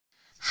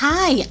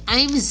Hi,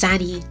 I'm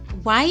Zani,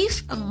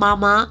 wife,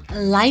 mama,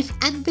 life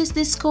and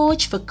business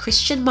coach for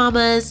Christian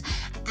mamas,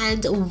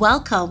 and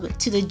welcome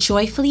to the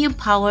Joyfully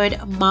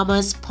Empowered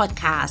Mamas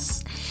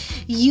podcast.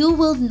 You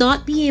will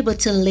not be able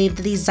to live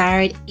the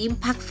desired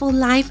impactful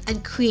life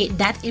and create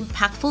that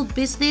impactful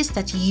business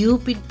that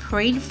you've been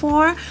praying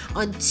for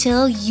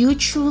until you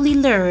truly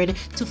learn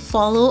to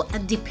follow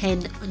and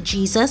depend on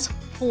Jesus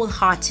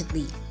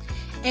wholeheartedly.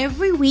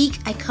 Every week,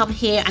 I come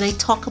here and I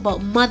talk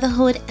about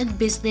motherhood and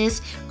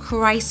business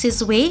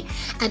crisis way.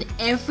 And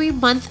every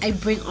month, I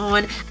bring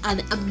on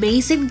an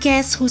amazing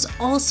guest who's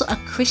also a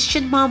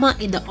Christian mama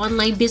in the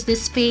online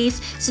business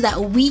space so that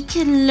we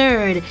can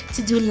learn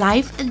to do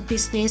life and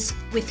business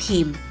with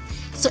him.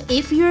 So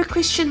if you're a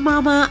Christian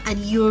mama and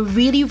you're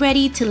really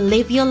ready to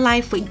live your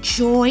life with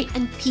joy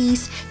and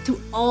peace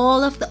through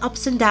all of the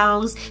ups and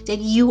downs, then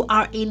you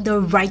are in the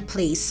right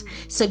place.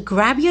 So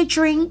grab your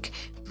drink,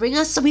 bring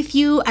us with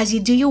you as you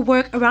do your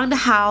work around the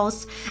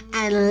house,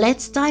 and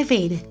let's dive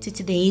in to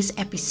today's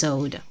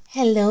episode.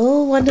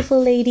 Hello,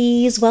 wonderful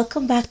ladies.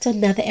 Welcome back to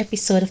another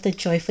episode of the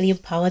Joyfully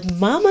Empowered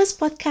Mamas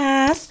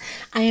podcast.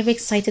 I am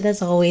excited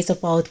as always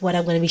about what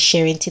I'm going to be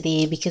sharing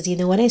today because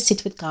when I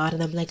sit with God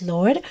and I'm like,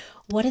 Lord,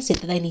 what is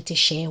it that I need to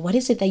share? What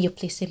is it that you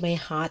placed in my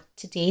heart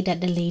today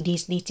that the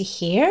ladies need to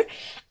hear?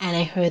 And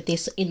I heard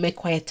this in my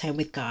quiet time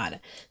with God.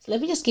 So let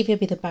me just give you a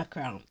bit of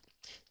background.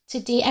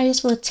 Today, I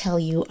just want to tell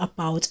you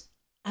about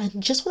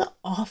and just want to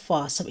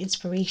offer some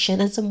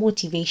inspiration and some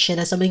motivation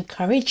and some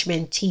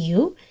encouragement to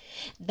you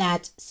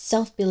that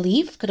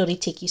self-belief could only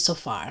take you so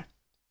far.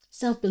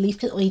 Self-belief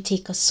can only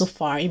take us so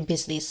far in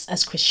business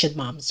as Christian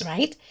moms,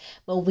 right?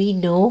 But we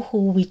know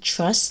who we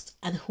trust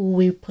and who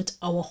we put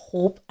our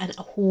hope and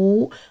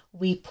who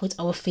we put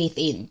our faith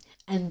in.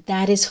 And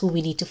that is who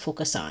we need to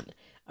focus on.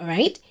 All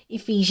right,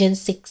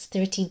 Ephesians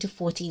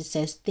 6:13-14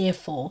 says,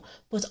 therefore,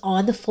 put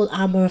on the full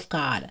armor of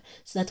God,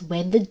 so that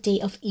when the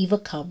day of evil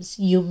comes,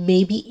 you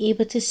may be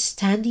able to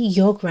stand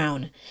your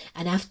ground.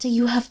 And after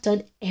you have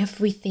done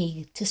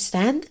everything to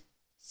stand,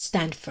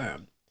 stand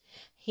firm.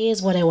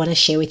 Here's what I want to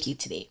share with you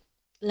today.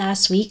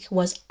 Last week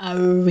was a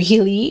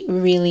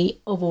really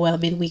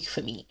overwhelming week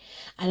for me.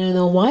 I don't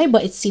know why,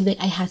 but it seemed like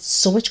I had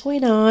so much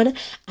going on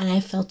and I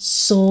felt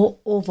so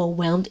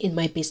overwhelmed in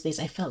my business.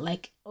 I felt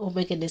like, oh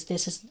my goodness,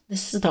 this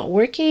is not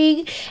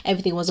working.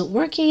 Everything wasn't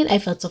working. I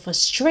felt so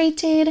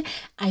frustrated.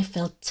 I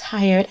felt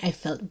tired. I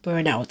felt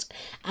burnout.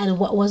 And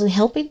what wasn't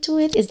helping to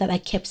it is that I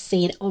kept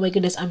saying, oh my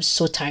goodness, I'm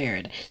so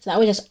tired. So that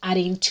was just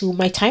adding to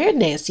my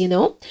tiredness,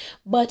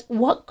 But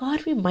what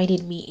God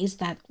reminded me is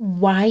that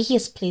why He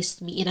has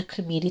placed me in a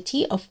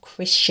community of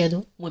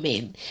Christian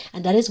women.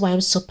 And that is why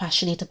I'm so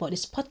passionate about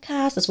this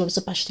podcast. That's why I'm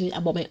so passionate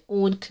about my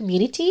own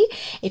community.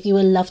 If you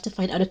would love to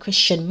find other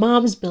Christian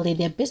moms building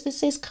their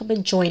businesses, come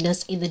and join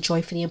us in the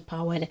Joyfully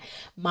Empowered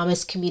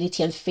Mamas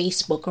community on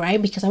Facebook,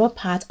 right? Because I'm a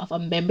part of a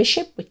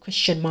membership with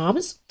Christian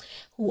moms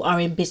who are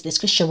in business,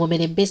 Christian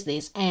women in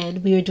business,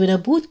 and we were doing a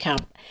boot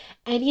camp.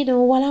 And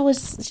while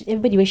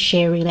everybody was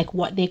sharing like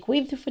what they're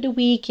going through for the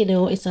week,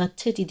 it's a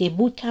 30-day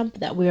boot camp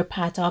that we're a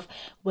part of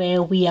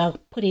where we are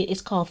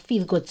it's called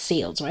Feel Good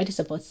Sales, right? It's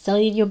about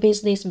selling your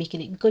business,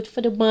 making it good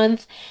for the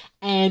month,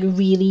 and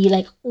really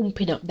like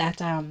opening up that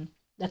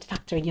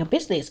factor in your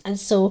business. And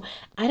so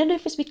I don't know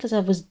if it's because I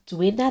was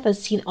doing that and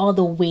seeing all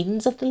the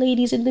wins of the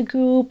ladies in the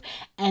group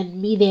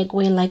and me there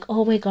going like,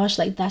 oh my gosh,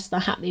 like that's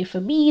not happening for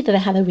me, that I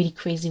had a really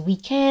crazy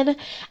weekend.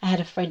 I had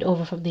a friend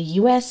over from the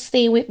US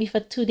staying with me for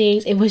 2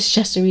 days. It was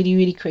just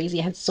really crazy.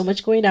 I had so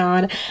much going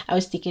on. I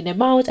was taking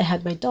them out. I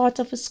had my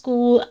daughter for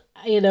school.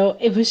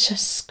 It was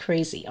just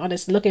crazy.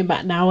 Honestly, looking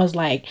back now, I was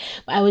like,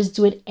 I was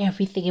doing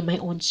everything in my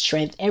own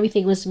strength.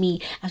 Everything was me.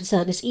 I have to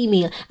send out this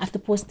email. I have to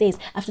post this.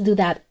 I have to do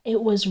that.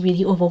 It was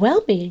really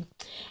overwhelming.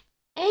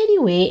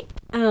 Anyway,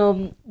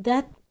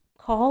 that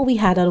call we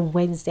had on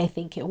Wednesday, I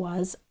think it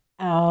was,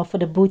 for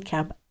the boot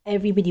camp,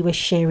 everybody was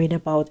sharing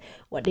about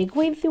what they're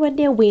going through and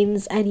their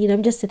wins. And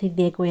I'm just sitting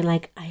there going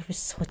like, I was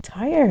so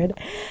tired.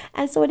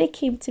 And so when it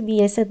came to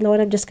me, I said, Lord,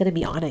 I'm just gonna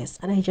be honest.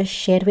 And I just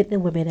shared with the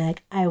women,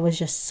 like I was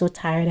just so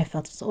tired. I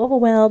felt so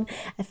overwhelmed.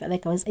 I felt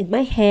like I was in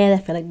my head.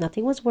 I felt like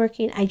nothing was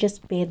working. I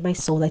just bared my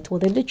soul. I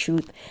told them the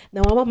truth.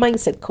 Now I'm a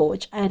mindset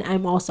coach and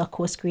I'm also a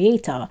course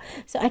creator,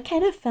 so I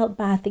kind of felt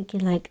bad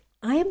thinking like,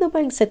 I am the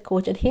mindset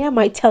coach, and here am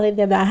I telling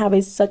them that I'm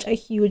having such a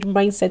huge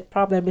mindset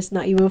problem. It's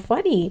not even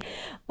funny.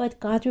 But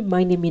God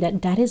reminded me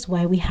that that is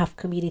why we have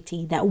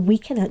community, that we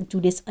cannot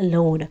do this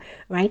alone,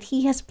 right?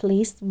 He has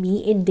placed me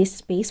in this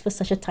space for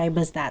such a time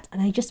as that.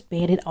 And I just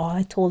bared it all.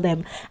 I told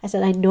them, I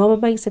said, I know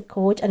I'm a mindset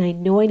coach and I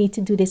know I need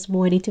to do this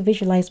more. I need to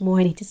visualize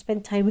more. I need to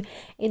spend time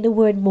in the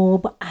word more,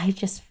 but I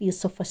just feel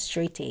so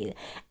frustrated.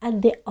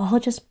 And they all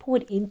just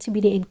poured into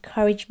me. They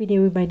encouraged me. They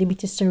reminded me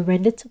to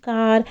surrender to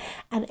God.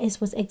 And it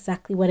was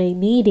exactly what I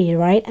needed,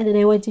 right? And then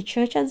I went to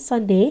church on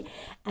Sunday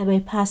and my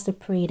pastor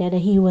prayed and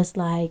he was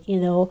like,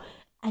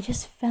 I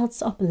just felt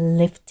so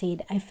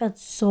uplifted. I felt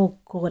so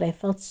good. I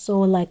felt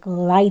so like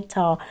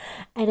lighter.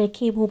 And I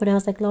came home and I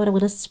was like, Lord, I'm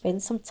going to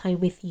spend some time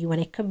with you.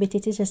 And I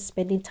committed to just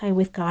spending time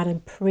with God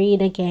and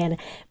praying again.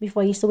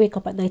 Before I used to wake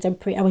up at night and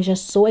pray, I was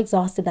just so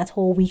exhausted that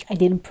whole week I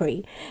didn't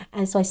pray.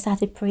 And so I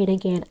started praying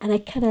again. And I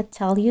cannot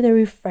tell you the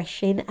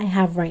refreshing I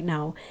have right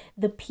now,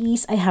 the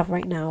peace I have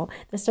right now,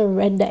 the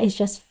surrender. It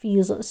just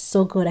feels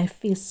so good. I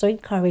feel so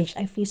encouraged.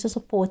 I feel so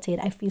supported.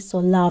 I feel so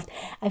loved.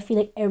 I feel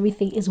like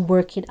everything is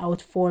working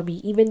out for me.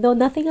 Even though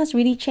nothing has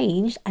really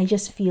changed, I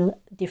just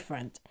feel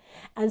different.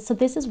 And so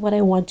this is what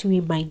I want to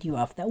remind you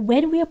of, that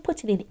when we are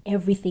putting in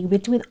everything, we're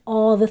doing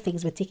all the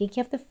things. We're taking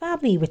care of the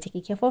family, we're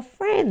taking care of our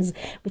friends,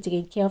 we're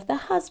taking care of the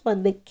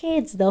husband, the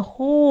kids, the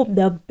home,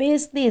 the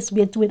business.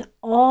 We're doing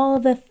all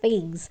the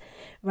things,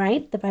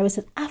 right? The Bible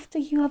says, after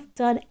you have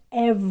done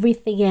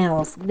everything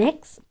else,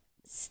 next,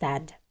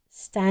 stand.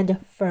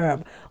 Stand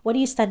firm. What are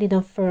you standing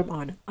on firm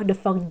on? On the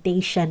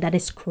foundation that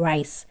is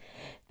Christ,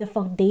 the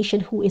foundation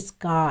who is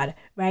God,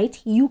 right?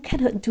 You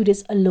cannot do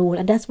this alone.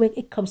 And that's when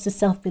it comes to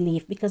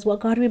self-belief, because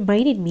what God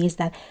reminded me is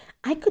that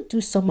I could do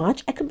so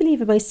much. I could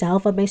believe in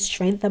myself and my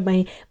strength and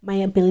my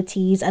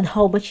abilities and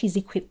how much He's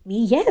equipped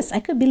me. Yes, I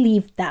could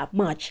believe that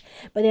much.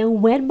 But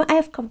then when I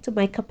have come to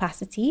my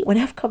capacity, when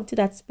I've come to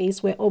that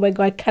space where, oh my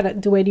God, I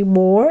cannot do any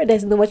more,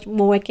 there's no much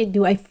more I can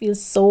do, I feel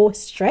so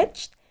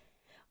stretched.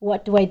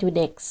 What do I do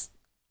next?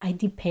 I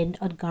depend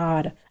on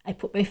God. I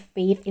put my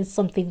faith in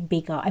something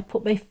bigger. I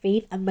put my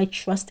faith and my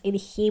trust in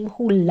Him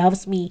who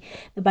loves me.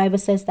 The Bible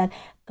says that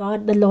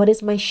God, the Lord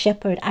is my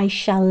shepherd. I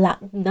shall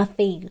lack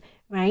nothing,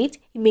 right?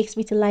 He makes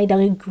me to lie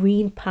down in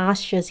green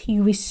pastures. He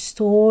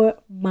restores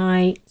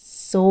my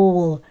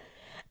soul.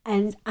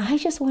 And I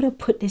just want to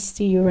put this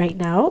to you right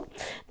now,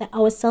 that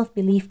our self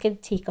belief can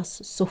take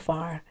us so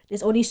far.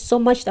 There's only so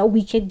much that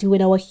we can do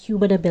in our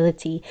human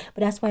ability,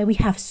 but that's why we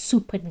have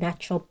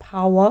supernatural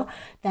power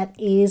that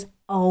is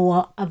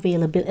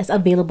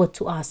available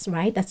to us,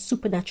 right? That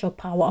supernatural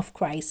power of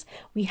Christ.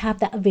 We have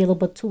that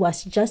available to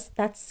us. Just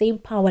that same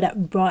power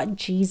that brought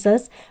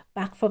Jesus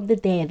back from the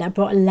dead, that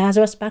brought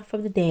Lazarus back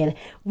from the dead.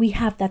 We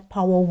have that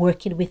power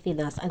working within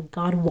us, and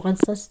God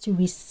wants us to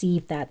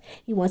receive that.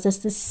 He wants us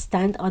to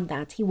stand on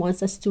that. He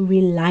wants us to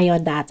rely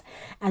on that.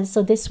 And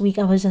so this week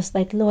I was just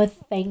like, Lord,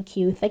 thank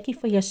you. Thank you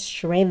for your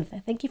strength.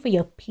 Thank you for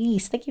your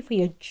peace. Thank you for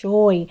your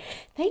joy.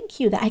 Thank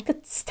you that I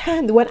could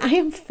stand when I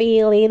am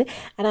failing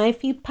and I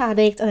feel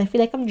panicked and I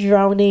feel like I'm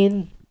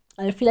drowning.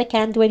 I feel I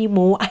can't do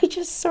anymore. I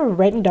just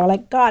surrender.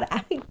 Like, God,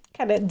 I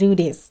cannot do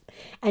this.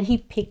 And He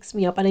picks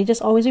me up. And I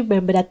just always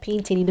remember that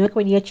painting. You know, like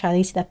when you're a child,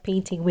 you see that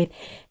painting with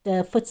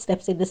the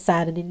footsteps in the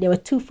sand. And then there were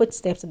two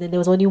footsteps and then there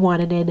was only one.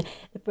 And then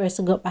the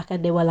person got back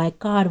and they were like,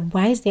 God,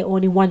 why is there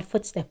only one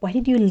footstep? Why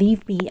did you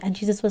leave me? And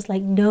Jesus was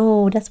like,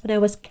 no, that's when I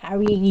was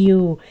carrying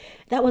you.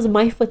 That was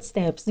my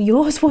footsteps.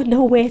 Yours were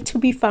nowhere to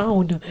be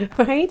found,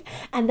 right?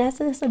 And that's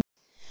a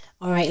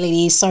all right,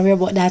 ladies, sorry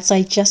about that. So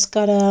I just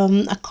got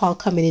a call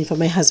coming in from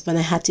my husband.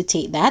 I had to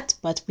take that,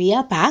 but we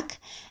are back.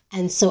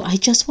 And so I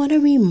just want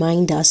to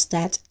remind us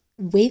that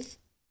with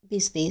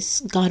business,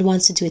 God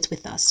wants to do it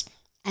with us.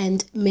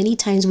 And many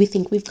times we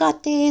think we've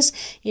got this,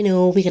 we're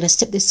going to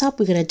step this up,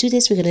 we're going to do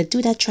this, we're going to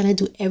do that, trying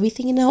to do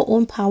everything in our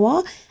own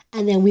power.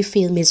 And then we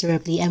fail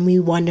miserably and we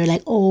wonder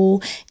like, oh,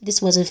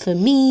 this wasn't for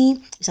me.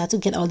 We start to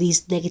get all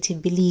these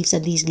negative beliefs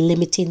and these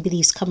limiting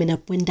beliefs coming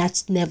up when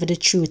that's never the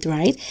truth,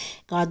 right?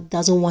 God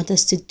doesn't want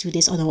us to do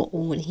this on our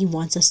own. He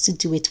wants us to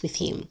do it with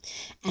Him.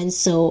 And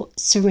so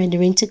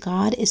surrendering to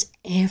God is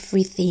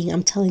everything.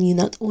 I'm telling you,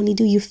 not only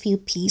do you feel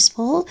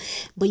peaceful,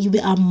 but you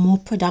are more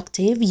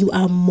productive. You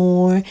are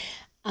more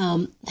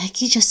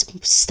like you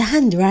just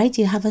stand, right?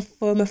 You have a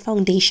firmer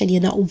foundation.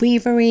 You're not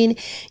wavering.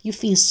 You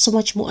feel so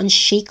much more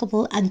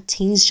unshakable, and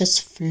things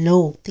just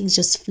flow.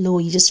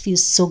 You just feel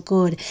so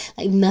good.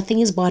 Like nothing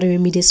is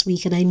bothering me this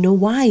week, and I know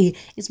why.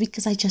 It's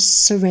because I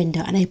just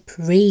surrender and I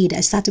prayed.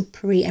 I started to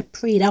pray. I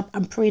prayed up,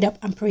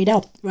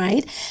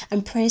 right?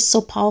 And prayer is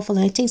so powerful.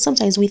 And I think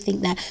sometimes we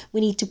think that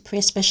we need to pray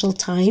a special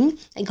time.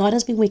 And God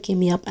has been waking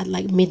me up at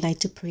like midnight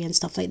to pray and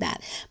stuff like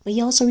that. But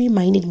He also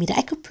reminded me that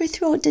I could pray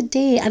throughout the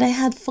day, and I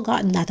had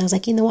forgotten that. I was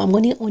like, you know what, I'm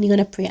only going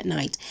to pray at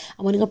night.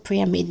 I'm going to go pray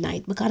at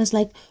midnight. But God is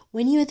like,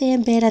 when you're there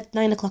in bed at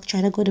 9 o'clock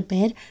trying to go to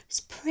bed,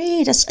 just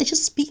pray. Just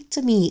speak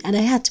to me. And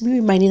I had to be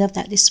reminded of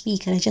that this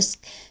week. And I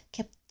just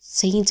kept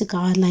saying to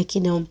God, like,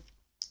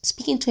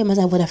 speaking to Him as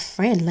I would a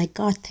friend, like,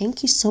 God,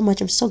 thank you so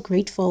much. I'm so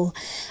grateful.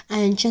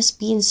 And just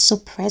being so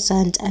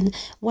present. And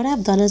what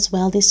I've done as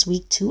well this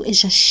week too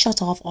is just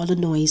shut off all the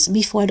noise.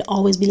 Before, I'd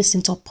always be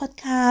listening to a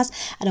podcast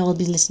and I would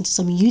be listening to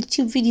some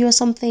YouTube video or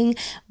something.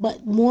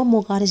 But more and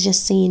more, God is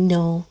just saying,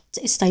 no,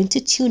 it's time to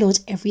tune out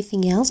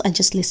everything else and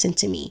just listen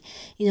to me.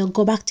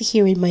 Go back to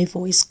hearing my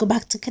voice. Go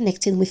back to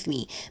connecting with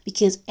me,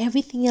 because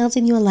everything else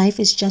in your life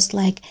is just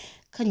like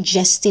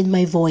congesting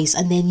my voice,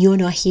 and then you're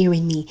not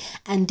hearing me.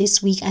 And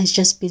this week has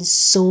just been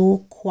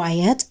so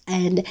quiet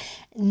and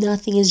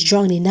nothing is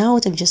drowning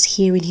out. I'm just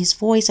hearing His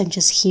voice. I'm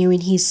just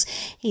hearing his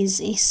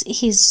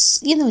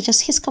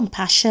just His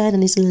compassion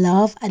and His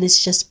love, and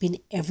it's just been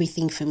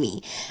everything for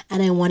me.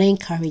 And I want to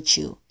encourage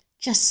you,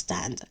 just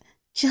stand.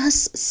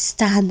 Just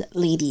stand,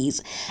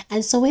 ladies.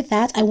 And so, with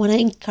that, I want to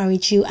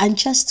encourage you and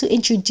just to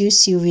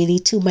introduce you really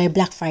to my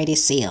Black Friday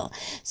sale.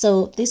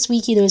 So, this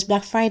week, it's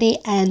Black Friday,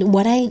 and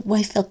what I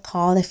felt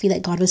called, I feel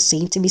like God was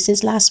saying to me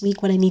since last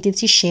week, what I needed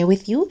to share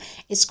with you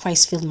is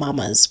Christ Filled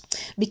Mamas.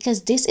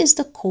 Because this is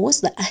the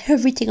course that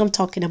everything I'm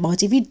talking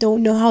about, if you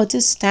don't know how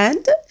to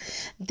stand,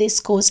 this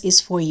course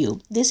is for you.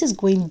 This is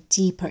going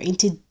deeper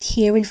into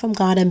hearing from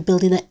God and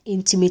building an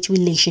intimate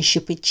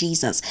relationship with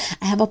Jesus.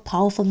 I have a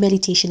powerful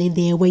meditation in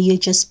there where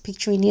you're just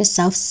picturing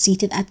yourself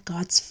seated at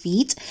God's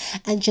feet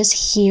and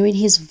just hearing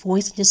his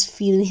voice and just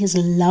feeling his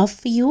love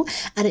for you.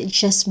 And it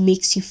just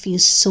makes you feel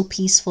so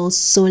peaceful,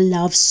 so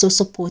loved, so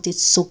supported,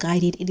 so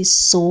guided. It is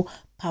so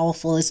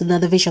powerful. It's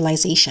another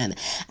visualization.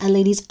 And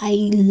ladies,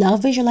 I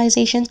love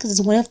visualization because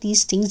it's one of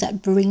these things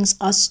that brings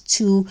us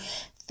to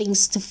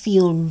things to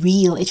feel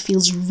real. It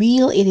feels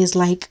real. It is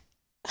like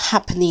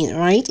happening,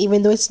 right?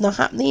 Even though it's not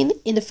happening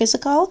in the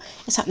physical,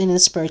 it's happening in the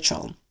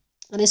spiritual.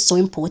 And it's so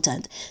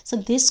important. So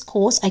this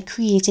course, I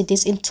created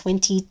this in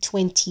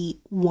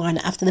 2021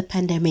 after the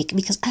pandemic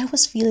because I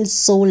was feeling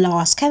so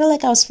lost, kind of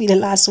like I was feeling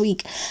last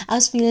week. I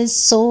was feeling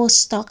so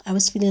stuck. I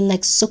was feeling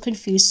like so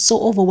confused,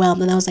 so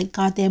overwhelmed. And I was like,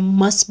 God, there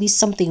must be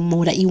something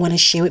more that you want to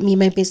share with me in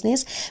my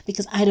business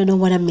because I don't know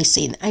what I'm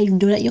missing. I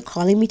know that you're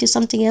calling me to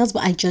something else,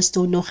 but I just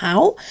don't know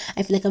how.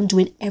 I feel like I'm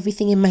doing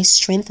everything in my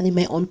strength and in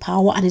my own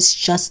power, and it's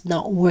just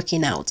not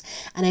working out.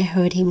 And I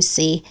heard him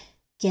say,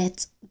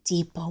 get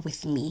deeper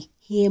with me.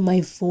 Hear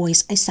my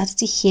voice. I started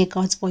to hear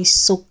God's voice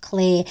so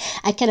clear.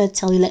 I cannot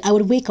tell you, like I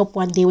would wake up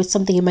one day with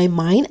something in my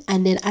mind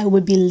and then I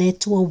would be led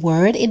to a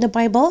word in the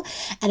Bible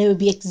and it would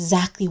be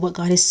exactly what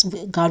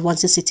God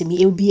wants to say to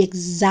me. It would be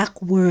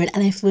exact word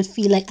and I would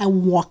feel like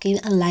I'm walking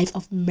a life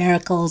of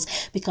miracles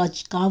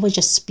because God was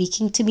just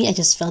speaking to me. I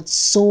just felt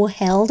so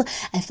held.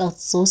 I felt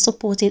so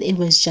supported. It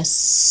was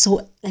just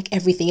so like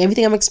everything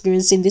I'm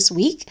experiencing this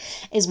week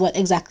is what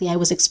exactly I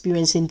was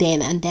experiencing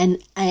then. And then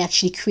I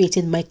actually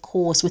created my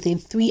course within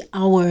 3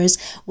 hours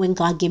when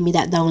God gave me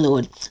that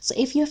download. So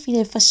if you're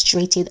feeling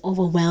frustrated,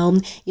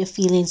 overwhelmed, you're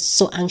feeling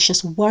so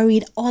anxious,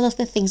 worried, all of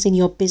the things in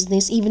your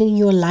business, even in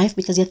your life,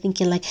 because you're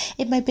thinking like,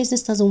 if my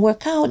business doesn't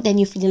work out, then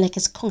you're feeling like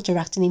it's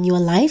counteracting in your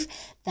life.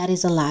 That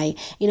is a lie.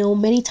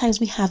 Many times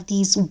we have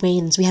these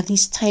wins, we have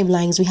these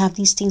timelines, we have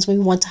these things where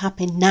we want to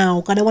happen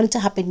now. God, I want it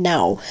to happen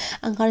now.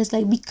 And God is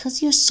like,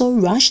 because you're so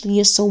rushed and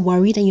you're so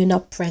worried and you're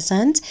not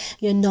present,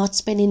 you're not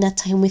spending that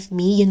time with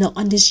me, you're not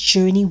on this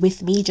journey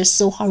with me, just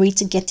so hurried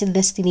to get to the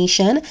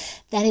destination.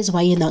 That is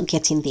why you're not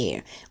getting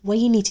there. What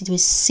you need to do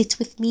is sit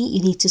with me.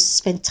 You need to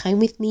spend time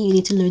with me. You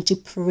need to learn to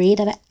pray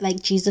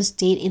like Jesus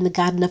did in the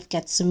Garden of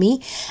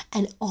Gethsemane.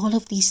 And all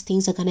of these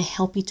things are going to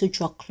help you to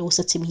draw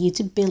closer to me. You need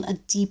to build a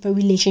deeper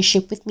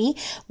relationship with me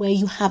where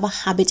you have a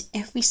habit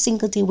every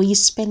single day where you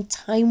spend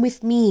time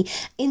with me,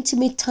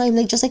 intimate time,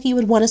 like just like you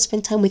would want to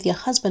spend time with your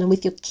husband and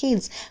with your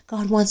kids.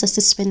 God wants us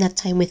to spend that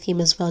time with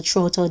him as well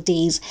throughout our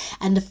days.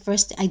 And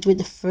I do it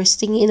the first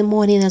thing in the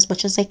morning as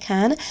much as I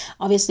can.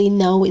 Obviously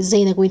now with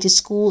Zaina going to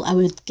school, I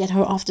would get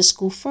her off to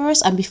school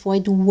first, and before I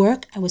do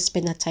work, I would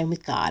spend that time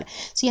with God.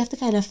 So you have to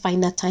kind of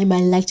find that time. I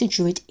like to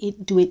do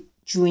it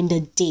during the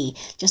day,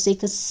 just so I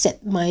can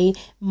set my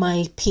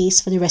pace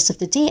for the rest of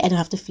the day. I don't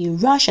have to feel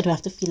rushed. I don't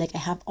have to feel like I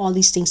have all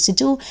these things to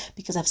do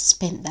because I've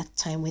spent that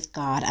time with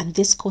God. And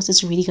this course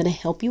is really going to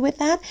help you with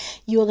that.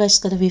 You are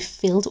just going to be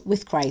filled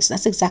with Christ.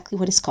 That's exactly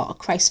what it's called, a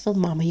Christ-filled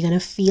mama. You're going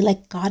to feel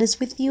like God is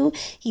with you.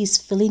 He's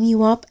filling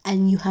you up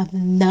and you have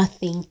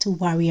nothing to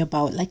worry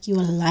about. Like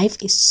your life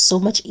is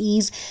so much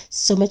ease,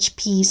 so much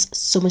peace,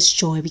 so much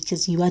joy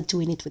because you are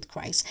doing it with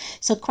Christ.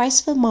 So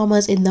Christ-filled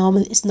mamas is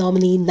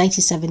normally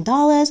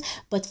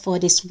 $97. But for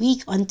this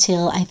week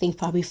until I think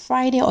probably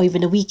Friday or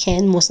even the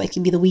weekend, most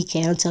likely be the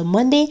weekend until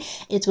Monday,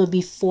 it will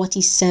be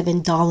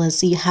 $47.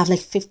 So you have like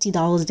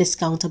 $50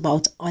 discount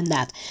about on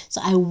that. So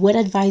I would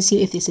advise you,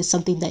 if this is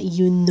something that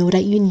you know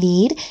that you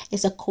need,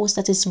 it's a course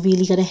that is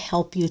really going to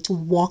help you to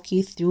walk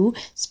you through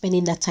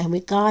spending that time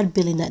with God,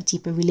 building that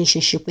deeper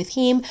relationship with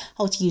him,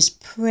 how to use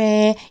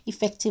prayer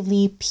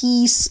effectively,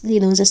 peace,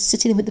 just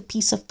sitting with the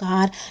peace of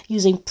God,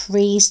 using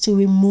praise to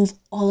remove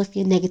all of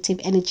your negative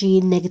energy,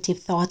 negative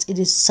thoughts. It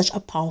is such a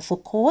powerful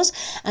course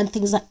and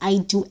things that I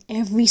do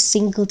every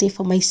single day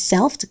for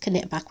myself to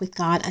connect back with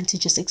God and to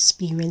just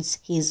experience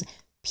his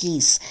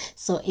peace.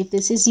 So if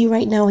this is you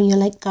right now and you're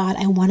like, God,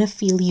 I want to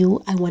feel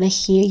you, I want to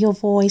hear your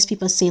voice.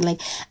 People say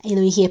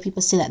you hear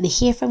people say that they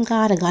hear from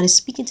God and God is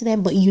speaking to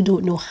them, but you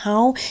don't know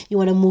how. You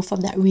want to move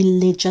from that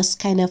religious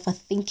kind of a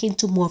thinking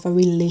to more of a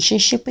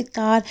relationship with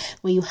God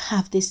where you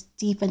have this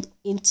deep and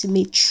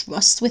intimate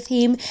trust with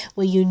him,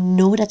 where you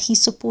know that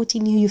he's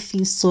supporting you, you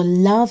feel so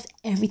loved,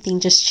 everything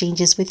just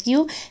changes with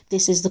you.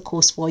 This is the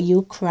course for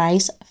you,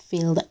 Christ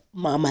Filled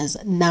Mamas,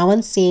 now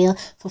on sale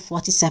for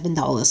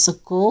 $47. So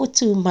go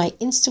to my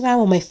Instagram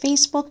or my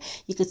Facebook.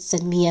 You could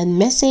send me a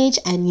message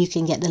and you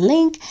can get the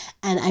link.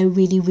 And I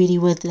really, really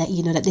would let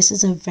you know that this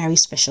is a very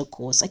special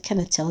course. I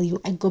cannot tell you.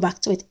 I go back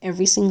to it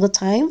every single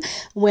time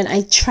when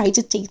I try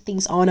to take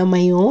things on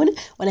my own,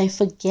 when I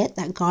forget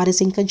that God is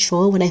in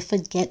control, when I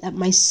forget that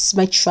my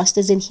trust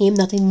is in Him,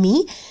 not in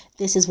me.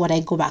 This is what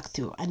I go back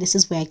through. And this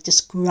is where I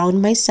just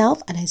ground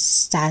myself and I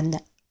stand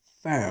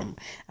firm.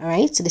 All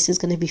right, so this is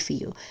going to be for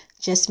you.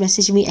 Just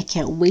message me. I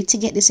can't wait to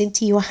get this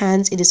into your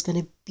hands. It is going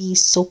to be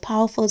so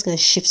powerful. It's going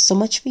to shift so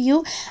much for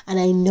you, and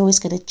I know it's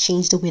going to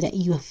change the way that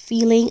you are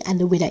feeling and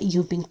the way that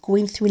you've been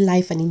going through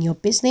life and in your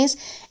business.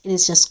 It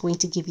is just going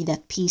to give you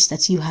that peace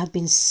that you have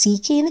been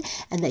seeking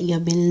and that you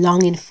have been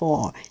longing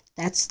for.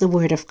 That's the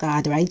word of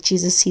God, right?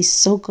 Jesus, He's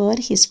so good.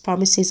 His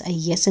promises are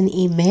yes and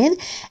amen,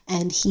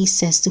 and He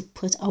says to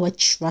put our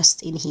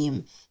trust in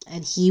Him,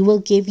 and He will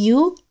give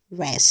you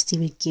rest. He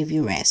will give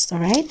you rest. All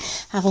right,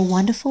 have a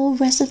wonderful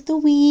rest of the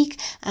week.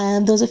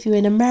 Those of you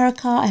in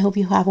America, I hope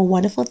you have a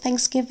wonderful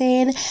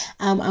Thanksgiving.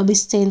 I'll be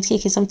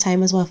taking some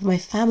time as well for my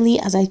family,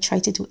 as I try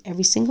to do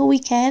every single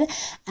weekend,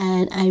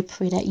 and I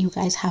pray that you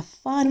guys have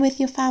fun with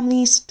your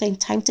families, spend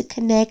time to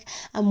connect,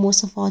 and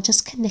most of all,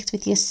 just connect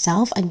with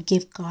yourself and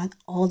give God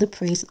all the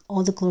praise,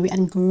 all the glory,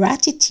 and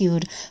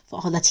gratitude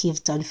for all that He has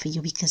done for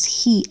you,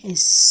 because He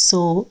is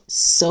so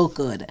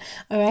good.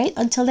 All right,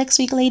 until next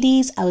week,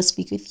 ladies, I will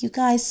speak with you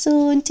guys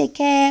soon. Take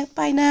care.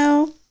 Bye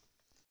now.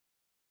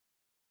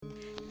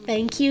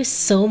 Thank you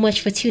so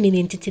much for tuning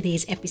into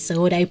today's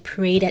episode. I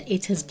pray that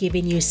it has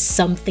given you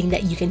something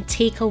that you can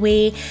take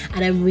away,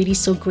 and I'm really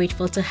so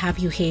grateful to have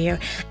you here.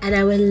 And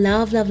I would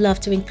love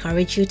to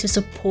encourage you to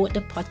support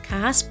the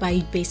podcast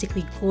by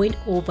basically going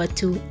over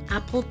to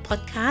Apple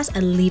Podcasts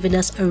and leaving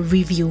us a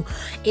review.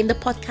 In the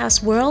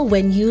podcast world,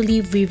 when you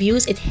leave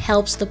reviews, it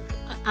helps the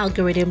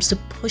algorithms to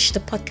push the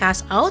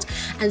podcast out,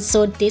 and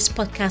so this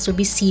podcast will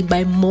be seen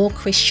by more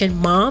Christian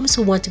moms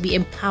who want to be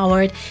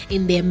empowered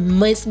in their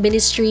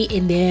ministry,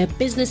 in their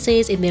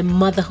businesses, in their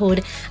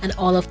motherhood, and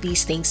all of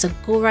these things. So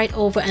go right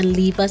over and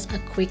leave us a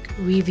quick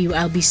review.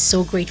 I'll be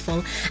so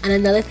grateful. And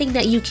another thing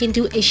that you can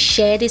do is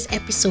share this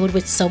episode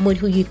with someone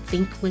who you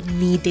think would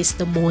need this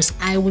the most.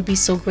 I would be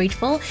so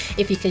grateful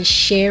if you can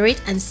share it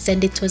and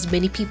send it to as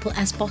many people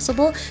as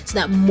possible, so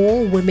that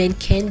more women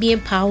can be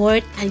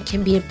empowered and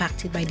can be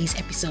impacted by these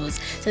episodes.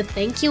 So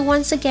thank you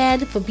once again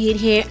for being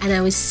here, and I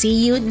will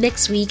see you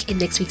next week in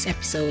next week's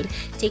episode.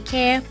 Take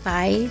care.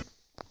 Bye.